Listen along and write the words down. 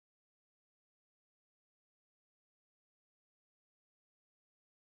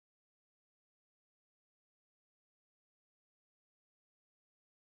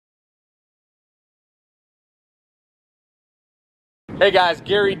Hey guys,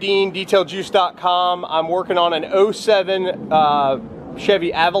 Garry Dean, DetailJuice.com. I'm working on an 07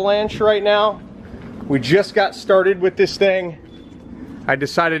 Chevy Avalanche right now. We just got started with this thing. I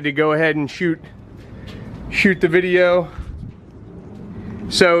decided to go ahead and shoot the video.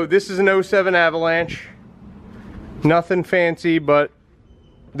 So this is an 07 Avalanche. Nothing fancy, but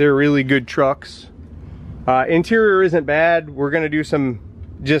they're really good trucks. Interior isn't bad. We're gonna do some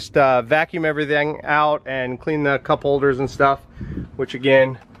just vacuum everything out and clean the cup holders and stuff, which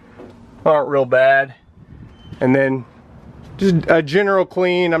again aren't real bad, and then just a general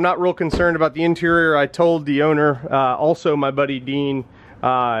clean. I'm not real concerned about the interior. I told the owner, also my buddy Dean,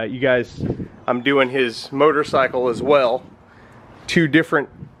 you guys, I'm doing his motorcycle as well. 2 different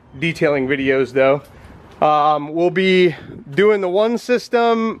detailing videos though. We'll be doing the one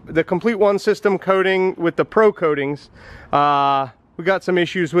system, the complete one system coating with the pro coatings. We got some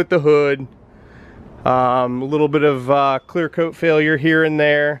issues with the hood, a little bit of clear coat failure here and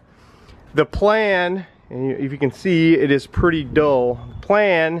there. The plan, and if you can see, it is pretty dull. The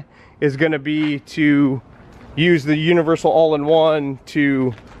plan is going to be to use the universal all-in-one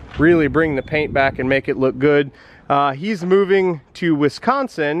to really bring the paint back and make it look good. He's moving to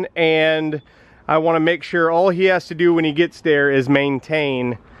Wisconsin, and I want to make sure all he has to do when he gets there is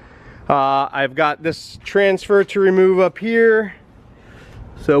maintain. I've got this transfer to remove up here,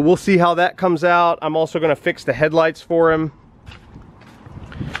 so we'll see how that comes out. I'm also going to fix the headlights for him.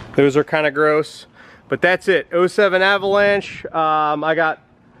 Those are kind of gross, but that's it. 07 Avalanche. I got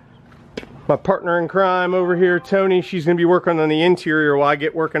my partner in crime over here, Tony. She's going to be working on the interior while I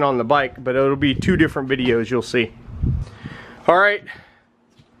get working on the bike, but it'll be 2 different videos, you'll see. All right,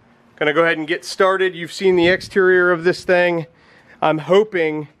 gonna go ahead and get started. You've seen the exterior of this thing. I'm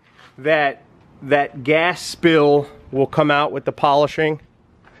hoping that that gas spill will come out with the polishing,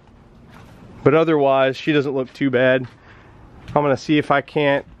 but otherwise she doesn't look too bad. I'm gonna see if I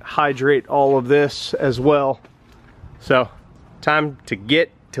can't hydrate all of this as well. So time to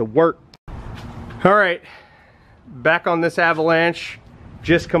get to work. All right, back on this Avalanche.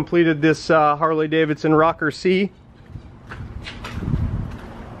 Just completed this Harley Davidson Rocker C.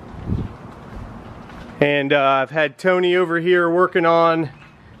 And I've had Tony over here working on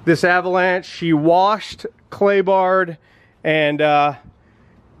this Avalanche. She washed, clay barred, and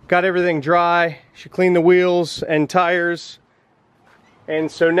got everything dry. She cleaned the wheels and tires. And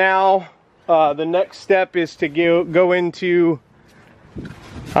so now the next step is to go into,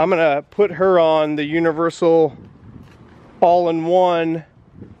 I'm gonna put her on the universal all-in-one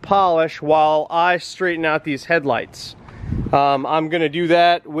polish while I straighten out these headlights. I'm gonna do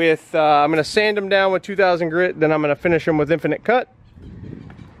that with, I'm gonna sand them down with 2000 grit, then I'm gonna finish them with Infinite Cut.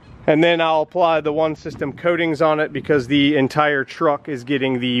 And then I'll apply the one system coatings on it because the entire truck is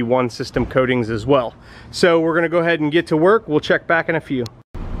getting the one system coatings as well. So we're gonna go ahead and get to work. We'll check back in a few.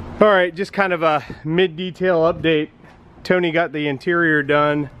 All right, just kind of a mid-detail update. Tony got the interior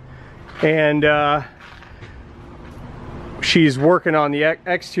done, and she's working on the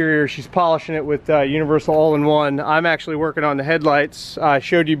exterior. She's polishing it with universal all-in-one. I'm actually working on the headlights. I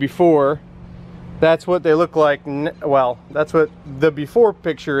showed you before. That's what they look like. Well, that's what the before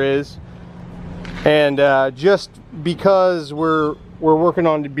picture is. And just because we're working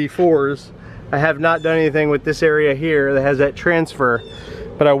on the befores, I have not done anything with this area here that has that transfer,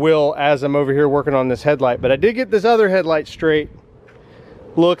 but I will as I'm over here working on this headlight. But I did get this other headlight straight.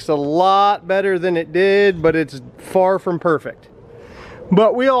 Looks a lot better than it did, but it's far from perfect.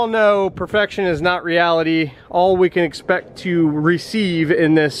 But we all know perfection is not reality. All we can expect to receive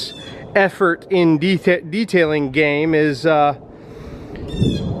in this effort in detailing game is better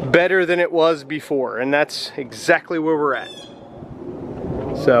than it was before, and that's exactly where we're at.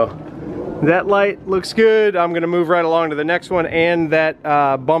 So that light looks good. I'm gonna move right along to the next one and that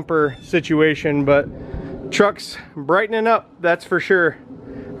bumper situation, but truck's brightening up, that's for sure.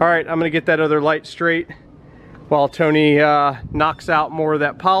 All right, I'm gonna get that other light straight while Tony knocks out more of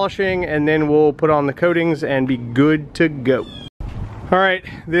that polishing, and then we'll put on the coatings and be good to go. All right,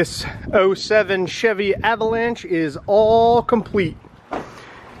 this 07 Chevy Avalanche is all complete.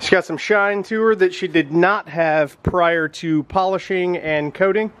 She's got some shine to her that she did not have prior to polishing and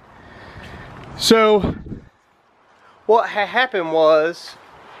coating. So what happened was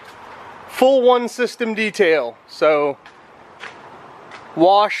full one system detail. So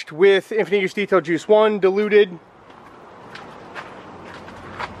washed with Infinite Use Detail Juice 1, diluted,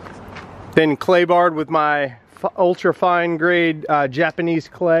 then clay barred with my ultra fine grade Japanese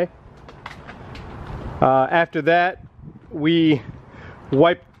clay. After that, we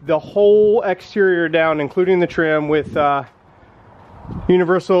wiped the whole exterior down, including the trim, with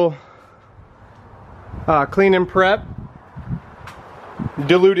universal clean and prep.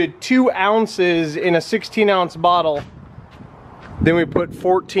 diluted 2 ounces in a 16-ounce bottle. Then we put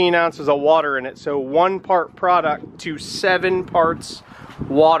 14 ounces of water in it. So 1 part product to 7 parts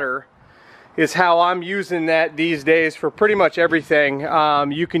water is how I'm using that these days for pretty much everything.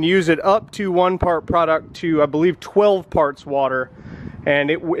 You can use it up to 1 part product to, I believe, 12 parts water, and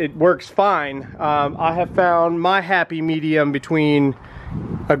it works fine. I have found my happy medium between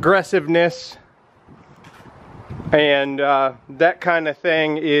aggressiveness and that kind of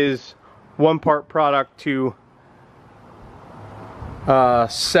thing is 1 part product to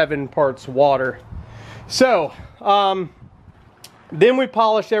 7 parts water. So then we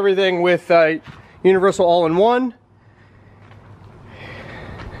polished everything with Universal All-in-One.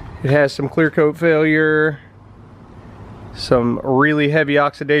 It has some clear coat failure, some really heavy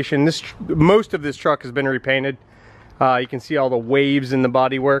oxidation. Most of this truck has been repainted. You can see all the waves in the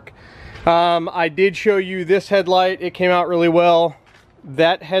bodywork. I did show you this headlight. It came out really well.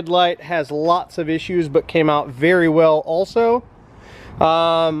 That headlight has lots of issues but came out very well also.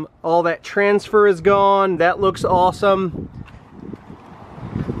 All that transfer is gone. That looks awesome.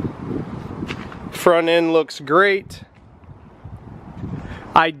 Front end looks great.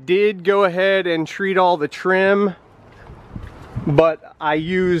 I did go ahead and treat all the trim, but I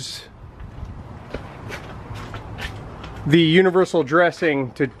use the universal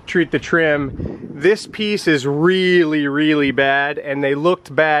dressing to treat the trim. This piece is really, really bad, and they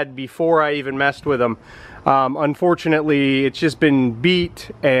looked bad before I even messed with them. Unfortunately, it's just been beat,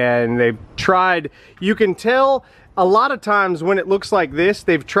 and they've tried. You can tell a lot of times when it looks like this,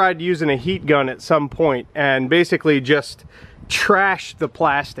 they've tried using a heat gun at some point and basically just trashed the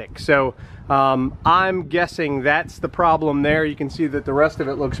plastic. So I'm guessing that's the problem there. You can see that the rest of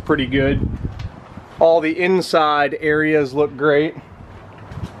it looks pretty good. All the inside areas look great.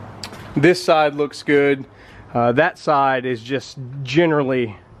 This side looks good. That side is just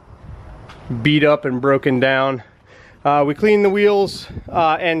generally beat up and broken down. We cleaned the wheels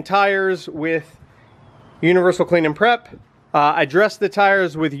and tires with Universal Clean and Prep. I dressed the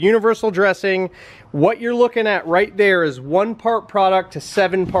tires with universal dressing. What you're looking at right there is 1 part product to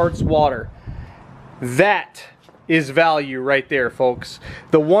 7 parts water. That is value right there, folks.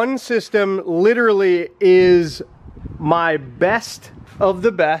 The one system literally is my best of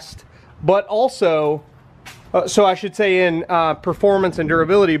the best, but also, so I should say in performance and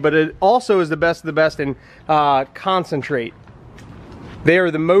durability, but it also is the best of the best in concentrate. They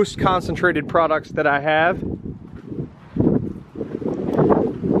are the most concentrated products that I have.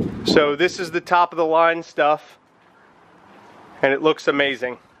 So this is the top of the line stuff, and it looks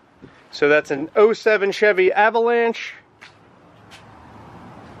amazing. So that's an 07 Chevy Avalanche,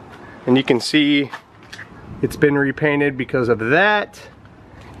 and you can see it's been repainted because of that.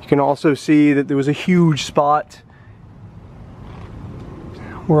 You can also see that there was a huge spot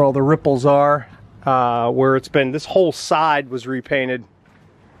where all the ripples are, where it's been, this whole side was repainted.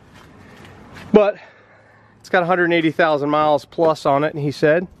 But it's got 180,000 miles plus on it, and he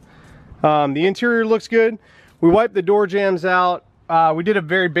said. The interior looks good. We wiped the door jambs out. We did a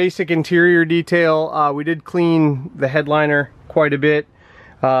very basic interior detail. We did clean the headliner quite a bit.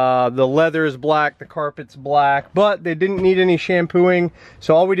 The leather is black, the carpet's black, but they didn't need any shampooing.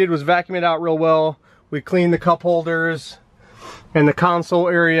 So all we did was vacuum it out real well. We cleaned the cup holders and the console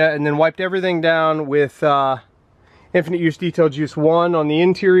area, and then wiped everything down with Infinite Use Detail Juice 1 on the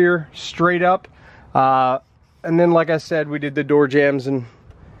interior, straight up. And then, like I said, we did the door jambs and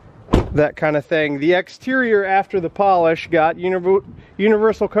that kind of thing. The exterior after the polish got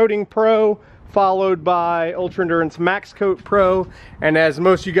Universal Coating Pro, followed by Ultra Endurance Max Coat Pro. And as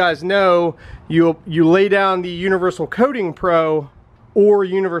most of you guys know, you lay down the Universal Coating Pro or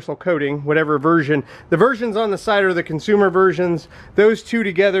Universal Coating, whatever version. The versions on the side are the consumer versions. Those two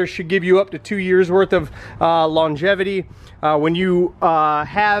together should give you up to 2 years worth of longevity. When you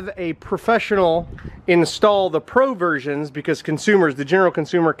have a professional install the Pro versions, because consumers, the general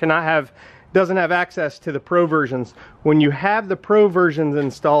consumer doesn't have access to the Pro versions. When you have the Pro versions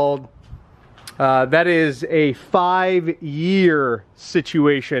installed, that is a 5-year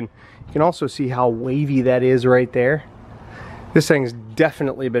situation. You can also see how wavy that is right there. This thing's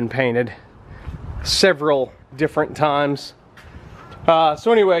definitely been painted several different times.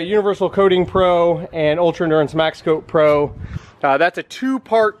 So anyway, Universal Coating Pro and Ultra Endurance Max Coat Pro. That's a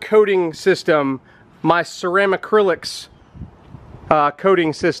 2-part coating system. My Ceramacrylix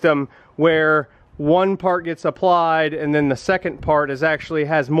coating system, where 1 part gets applied and then the second part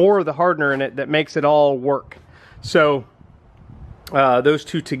has more of the hardener in it that makes it all work. So those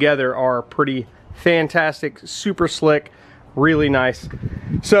two together are pretty fantastic, super slick, really nice.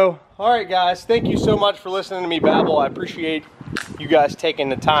 So, all right guys, thank you so much for listening to me babble. I appreciate you guys taking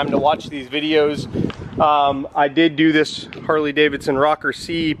the time to watch these videos. I did do this Harley-Davidson Rocker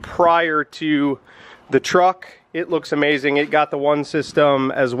C prior to the truck. It looks amazing. It got the one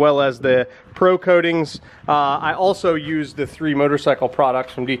system as well as the pro coatings. I also used the 3 motorcycle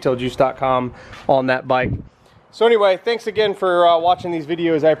products from detailjuice.com on that bike. So anyway, thanks again for watching these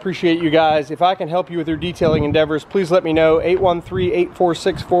videos. I appreciate you guys. If I can help you with your detailing endeavors, please let me know.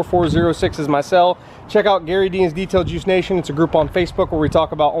 813-846-4406 is my cell. Check out Garry Dean's Detail Juice Nation. It's a group on Facebook where we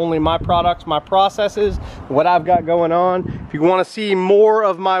talk about only my products, my processes, what I've got going on. If you want to see more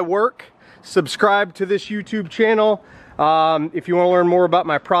of my work, subscribe to this YouTube channel. If you want to learn more about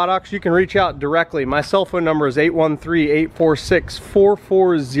my products, you can reach out directly. My cell phone number is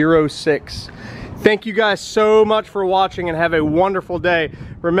 813-846-4406. Thank you guys so much for watching and have a wonderful day.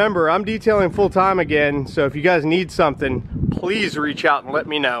 Remember, I'm detailing full-time again, so if you guys need something, please reach out and let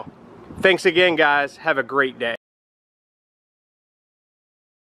me know. Thanks again, guys. Have a great day.